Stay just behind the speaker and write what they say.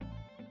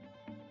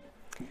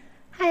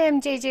Hi,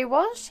 I'm JJ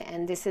Walsh,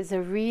 and this is a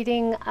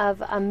reading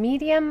of a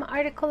Medium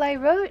article I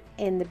wrote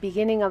in the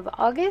beginning of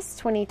August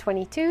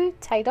 2022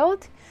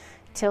 titled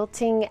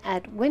Tilting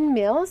at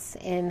Windmills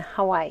in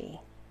Hawaii.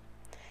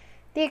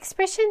 The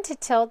expression to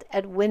tilt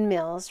at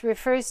windmills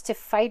refers to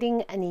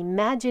fighting an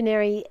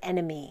imaginary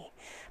enemy,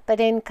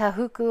 but in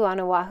Kahuku on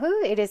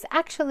Oahu, it is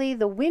actually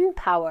the wind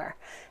power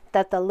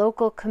that the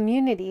local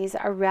communities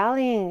are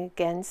rallying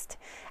against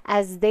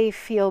as they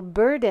feel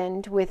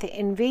burdened with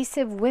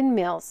invasive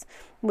windmills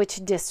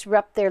which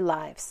disrupt their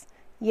lives.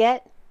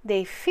 Yet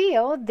they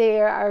feel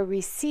they are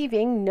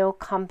receiving no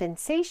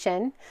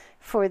compensation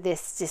for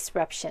this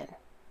disruption.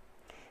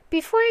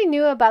 Before I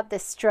knew about the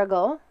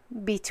struggle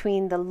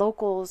between the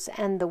locals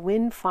and the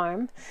wind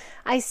farm,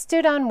 I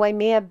stood on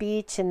Waimea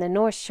Beach in the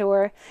North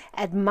Shore,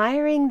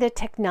 admiring the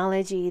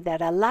technology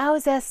that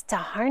allows us to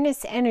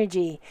harness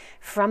energy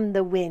from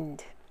the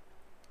wind.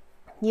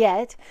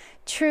 Yet,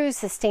 true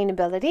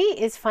sustainability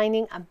is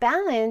finding a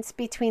balance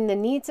between the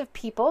needs of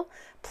people,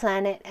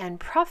 planet, and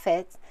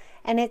profit,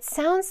 and it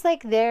sounds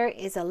like there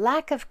is a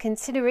lack of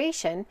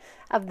consideration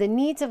of the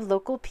needs of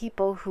local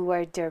people who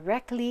are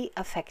directly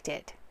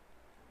affected.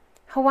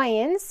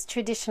 Hawaiians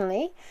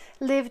traditionally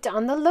lived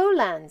on the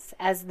lowlands,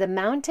 as the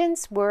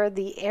mountains were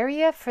the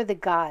area for the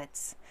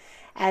gods.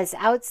 As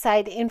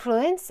outside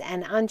influence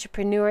and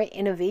entrepreneur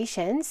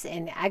innovations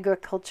in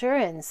agriculture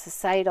and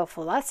societal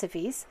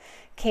philosophies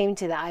came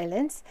to the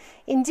islands,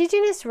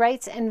 indigenous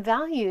rights and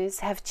values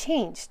have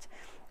changed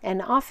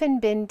and often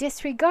been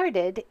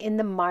disregarded in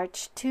the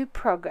march to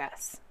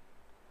progress.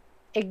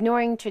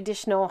 Ignoring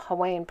traditional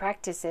Hawaiian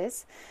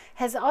practices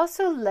has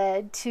also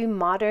led to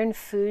modern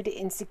food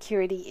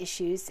insecurity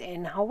issues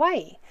in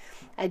Hawaii,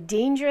 a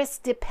dangerous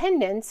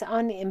dependence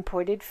on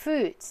imported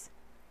foods.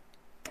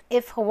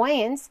 If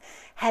Hawaiians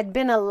had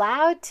been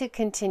allowed to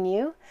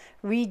continue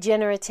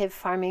regenerative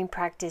farming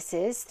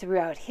practices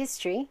throughout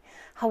history,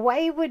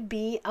 Hawaii would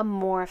be a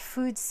more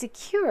food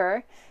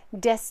secure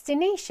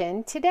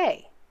destination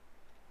today.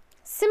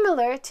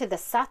 Similar to the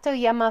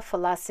Satoyama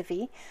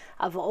philosophy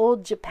of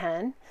old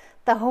Japan,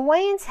 the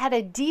Hawaiians had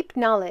a deep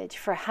knowledge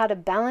for how to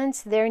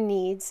balance their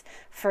needs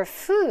for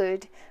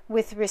food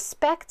with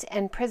respect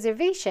and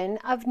preservation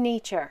of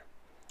nature,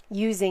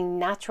 using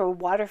natural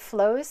water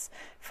flows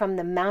from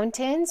the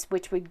mountains,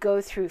 which would go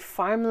through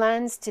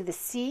farmlands to the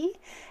sea.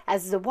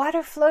 As the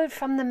water flowed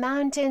from the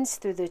mountains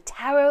through the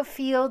taro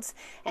fields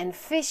and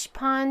fish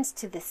ponds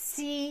to the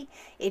sea,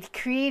 it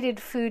created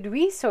food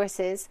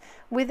resources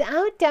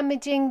without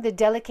damaging the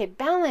delicate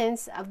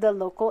balance of the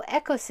local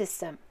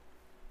ecosystem.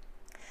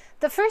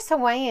 The first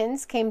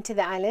Hawaiians came to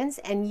the islands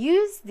and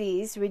used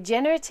these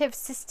regenerative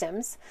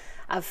systems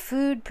of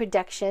food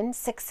production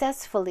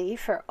successfully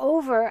for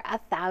over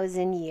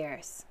 1,000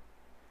 years.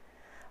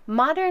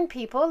 Modern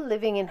people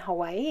living in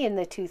Hawaii in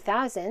the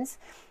 2000s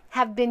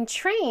have been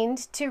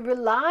trained to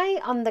rely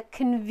on the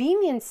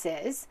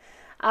conveniences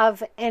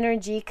of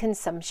energy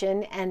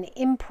consumption and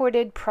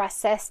imported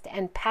processed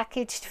and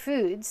packaged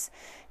foods,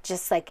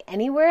 just like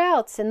anywhere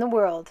else in the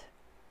world.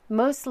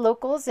 Most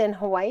locals in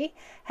Hawaii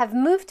have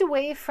moved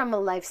away from a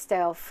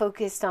lifestyle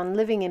focused on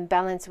living in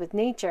balance with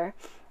nature,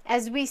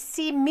 as we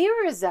see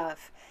mirrors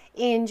of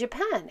in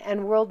Japan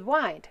and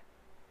worldwide.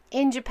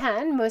 In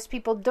Japan, most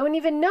people don't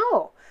even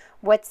know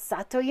what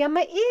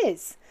Satoyama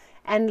is,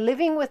 and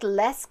living with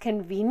less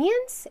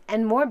convenience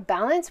and more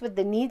balance with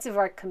the needs of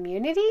our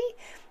community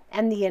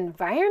and the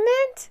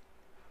environment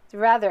is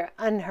rather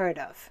unheard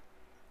of.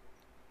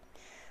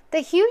 The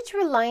huge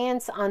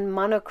reliance on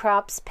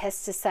monocrops,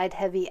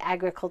 pesticide-heavy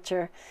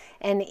agriculture,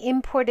 and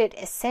imported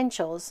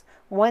essentials,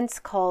 once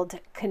called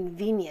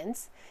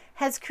convenience,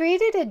 has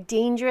created a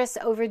dangerous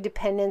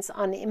overdependence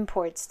on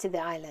imports to the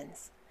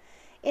islands.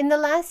 In the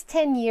last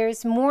 10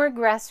 years, more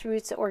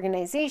grassroots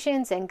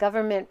organizations and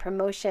government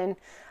promotion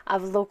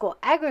of local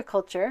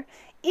agriculture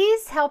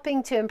is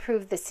helping to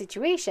improve the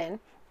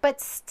situation,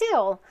 but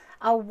still,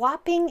 a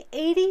whopping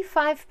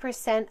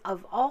 85%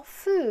 of all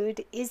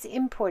food is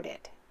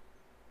imported.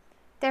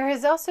 There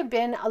has also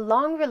been a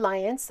long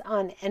reliance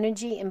on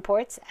energy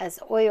imports, as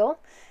oil,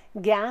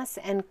 gas,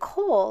 and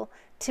coal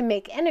to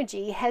make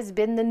energy has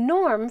been the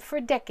norm for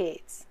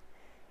decades.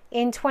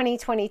 In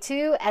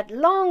 2022, at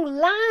long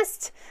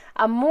last,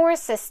 a more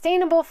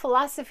sustainable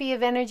philosophy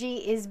of energy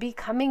is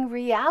becoming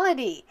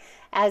reality,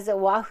 as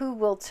Oahu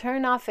will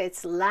turn off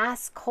its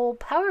last coal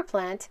power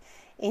plant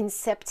in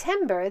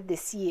September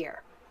this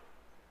year.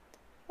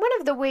 One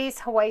of the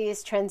ways Hawaii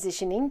is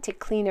transitioning to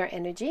cleaner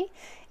energy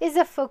is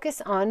a focus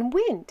on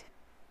wind.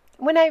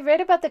 When I read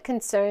about the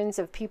concerns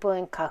of people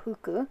in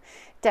Kahuku,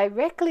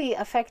 directly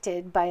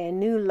affected by a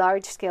new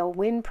large-scale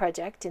wind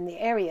project in the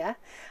area,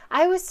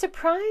 I was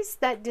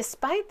surprised that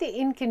despite the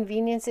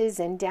inconveniences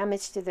and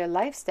damage to their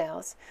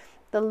lifestyles,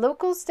 the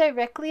locals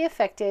directly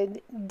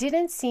affected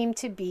didn't seem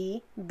to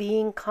be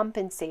being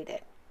compensated.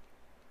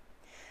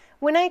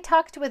 When I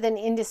talked with an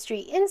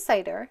industry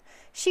insider,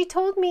 she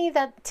told me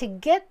that to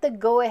get the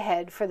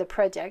go-ahead for the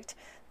project,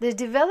 the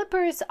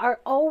developers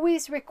are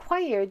always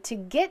required to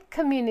get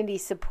community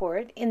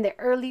support in the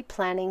early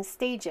planning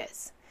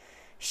stages.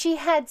 She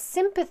had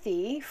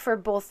sympathy for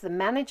both the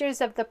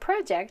managers of the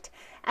project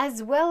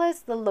as well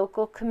as the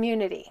local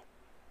community.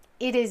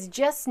 It is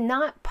just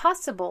not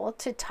possible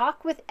to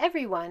talk with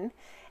everyone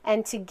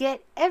and to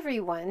get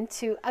everyone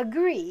to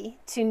agree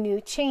to new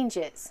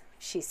changes,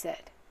 she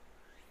said.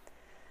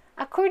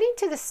 According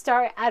to the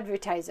Star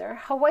Advertiser,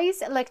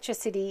 Hawaii's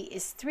electricity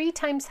is 3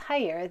 times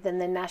higher than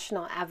the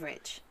national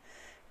average,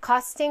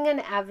 costing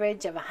an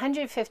average of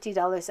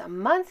 $150 a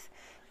month,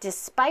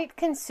 despite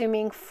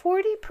consuming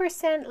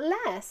 40%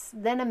 less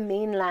than a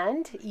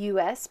mainland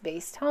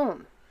U.S.-based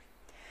home.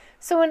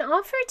 So an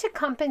offer to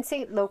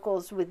compensate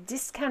locals with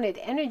discounted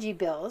energy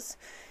bills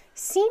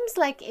seems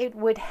like it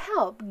would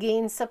help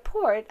gain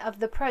support of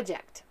the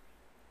project.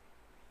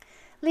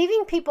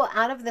 Leaving people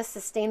out of the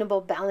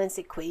sustainable balance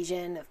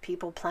equation of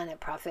people, planet,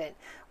 profit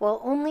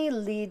will only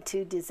lead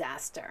to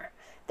disaster.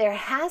 There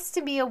has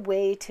to be a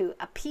way to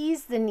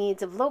appease the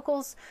needs of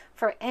locals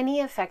for any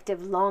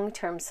effective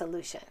long-term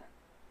solution.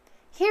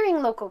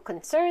 Hearing local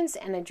concerns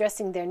and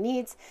addressing their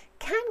needs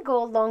can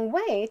go a long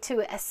way to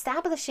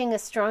establishing a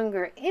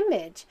stronger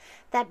image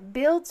that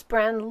builds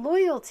brand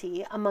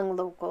loyalty among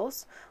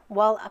locals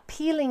while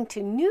appealing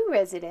to new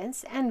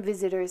residents and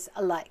visitors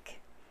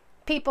alike.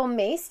 People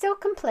may still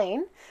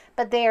complain,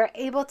 but they are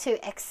able to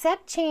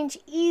accept change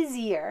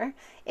easier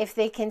if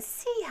they can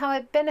see how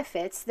it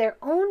benefits their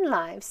own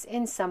lives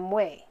in some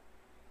way.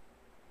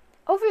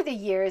 Over the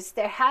years,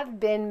 there have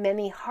been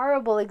many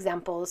horrible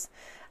examples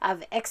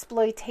of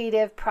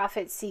exploitative,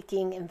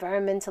 profit-seeking,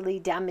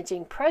 environmentally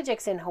damaging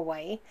projects in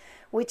Hawaii,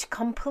 which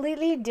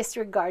completely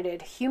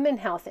disregarded human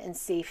health and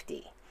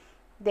safety.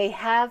 They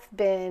have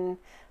been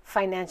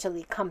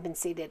financially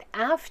compensated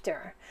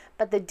after,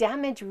 but the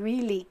damage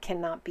really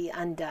cannot be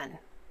undone.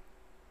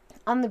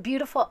 On the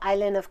beautiful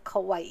island of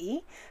Kauai,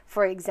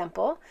 for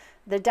example,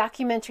 the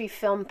documentary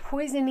film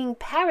Poisoning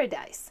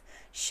Paradise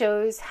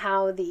shows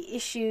how the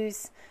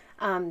issues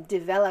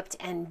developed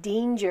and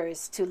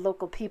dangers to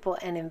local people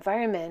and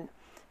environment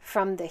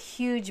from the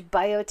huge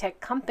biotech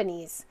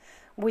companies,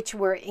 which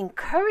were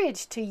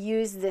encouraged to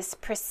use this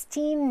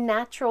pristine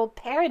natural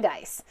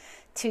paradise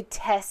to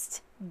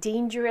test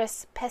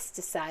dangerous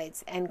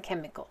pesticides and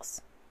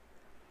chemicals.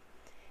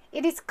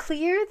 It is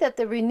clear that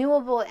the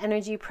renewable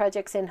energy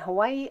projects in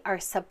Hawaii are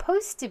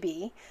supposed to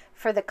be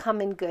for the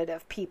common good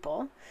of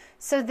people,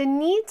 so the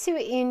need to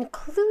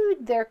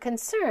include their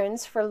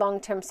concerns for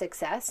long-term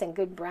success and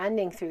good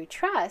branding through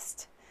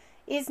trust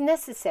is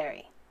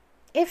necessary.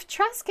 If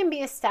trust can be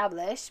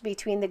established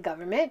between the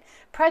government,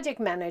 project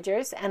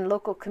managers, and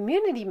local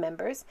community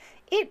members,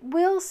 it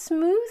will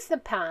smooth the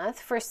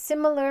path for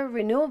similar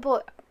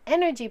renewable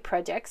energy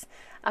projects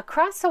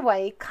across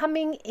Hawaii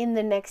coming in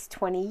the next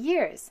 20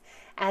 years,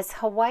 as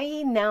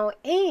Hawaii now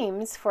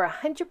aims for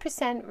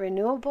 100%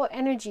 renewable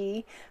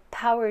energy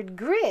powered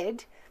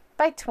grid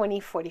by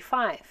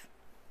 2045.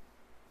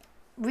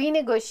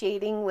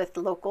 Renegotiating with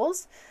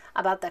locals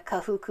about the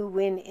Kahuku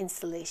wind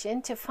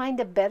installation to find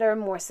a better,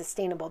 more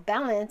sustainable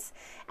balance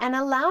and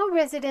allow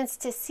residents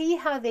to see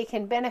how they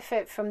can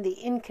benefit from the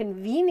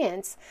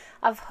inconvenience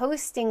of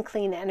hosting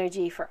clean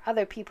energy for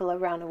other people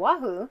around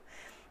Oahu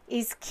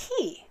is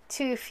key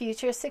to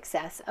future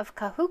success of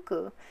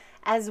Kahuku,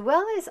 as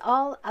well as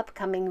all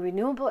upcoming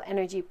renewable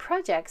energy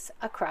projects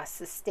across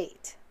the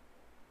state.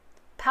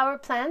 Power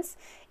plants,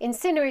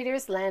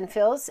 incinerators,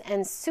 landfills,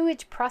 and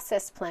sewage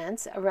process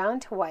plants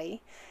around Hawaii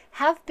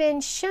have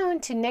been shown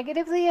to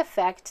negatively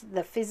affect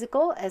the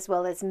physical as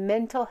well as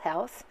mental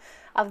health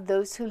of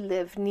those who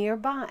live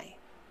nearby.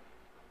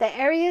 The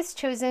areas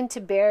chosen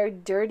to bear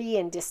dirty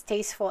and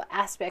distasteful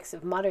aspects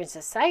of modern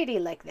society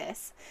like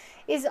this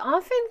is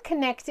often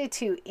connected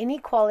to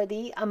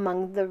inequality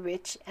among the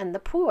rich and the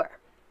poor.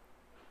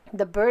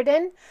 The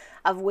burden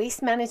of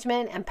waste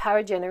management and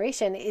power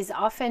generation is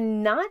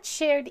often not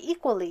shared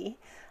equally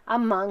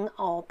among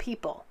all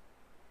people.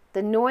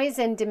 The noise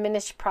and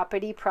diminished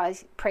property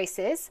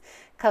prices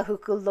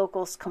Kahuku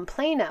locals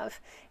complain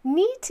of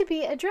need to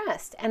be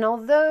addressed, and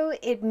although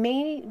it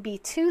may be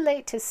too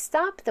late to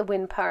stop the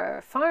wind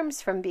power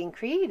farms from being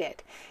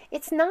created,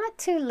 it's not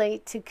too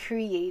late to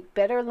create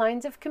better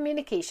lines of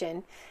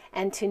communication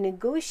and to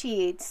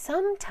negotiate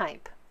some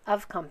type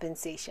of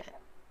compensation.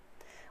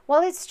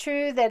 While it's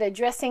true that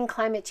addressing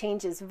climate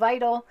change is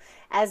vital,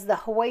 as the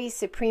Hawaii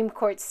Supreme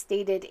Court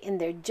stated in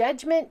their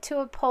judgment to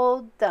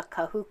uphold the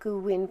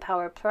Kahuku wind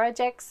power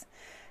projects,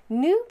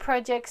 new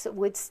projects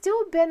would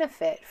still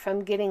benefit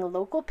from getting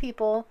local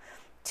people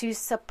to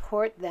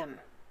support them.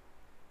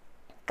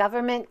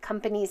 Government,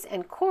 companies,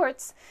 and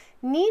courts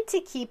need to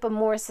keep a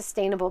more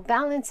sustainable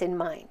balance in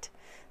mind.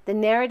 The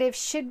narrative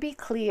should be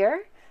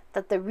clear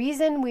that the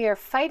reason we are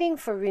fighting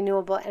for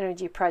renewable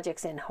energy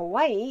projects in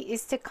Hawaii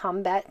is to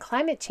combat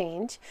climate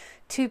change,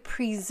 to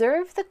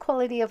preserve the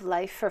quality of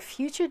life for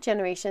future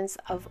generations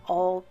of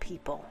all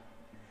people.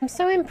 I'm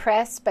so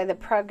impressed by the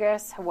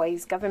progress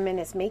Hawaii's government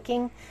is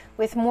making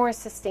with more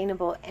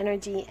sustainable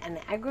energy and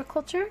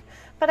agriculture,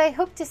 but I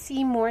hope to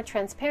see more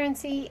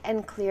transparency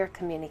and clear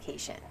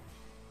communication.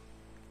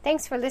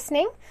 Thanks for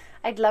listening.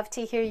 I'd love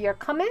to hear your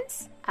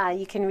comments.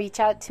 You can reach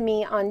out to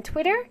me on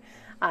Twitter.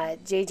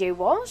 JJ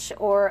Walsh,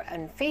 or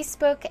on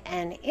Facebook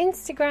and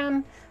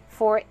Instagram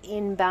for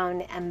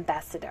Inbound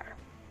Ambassador.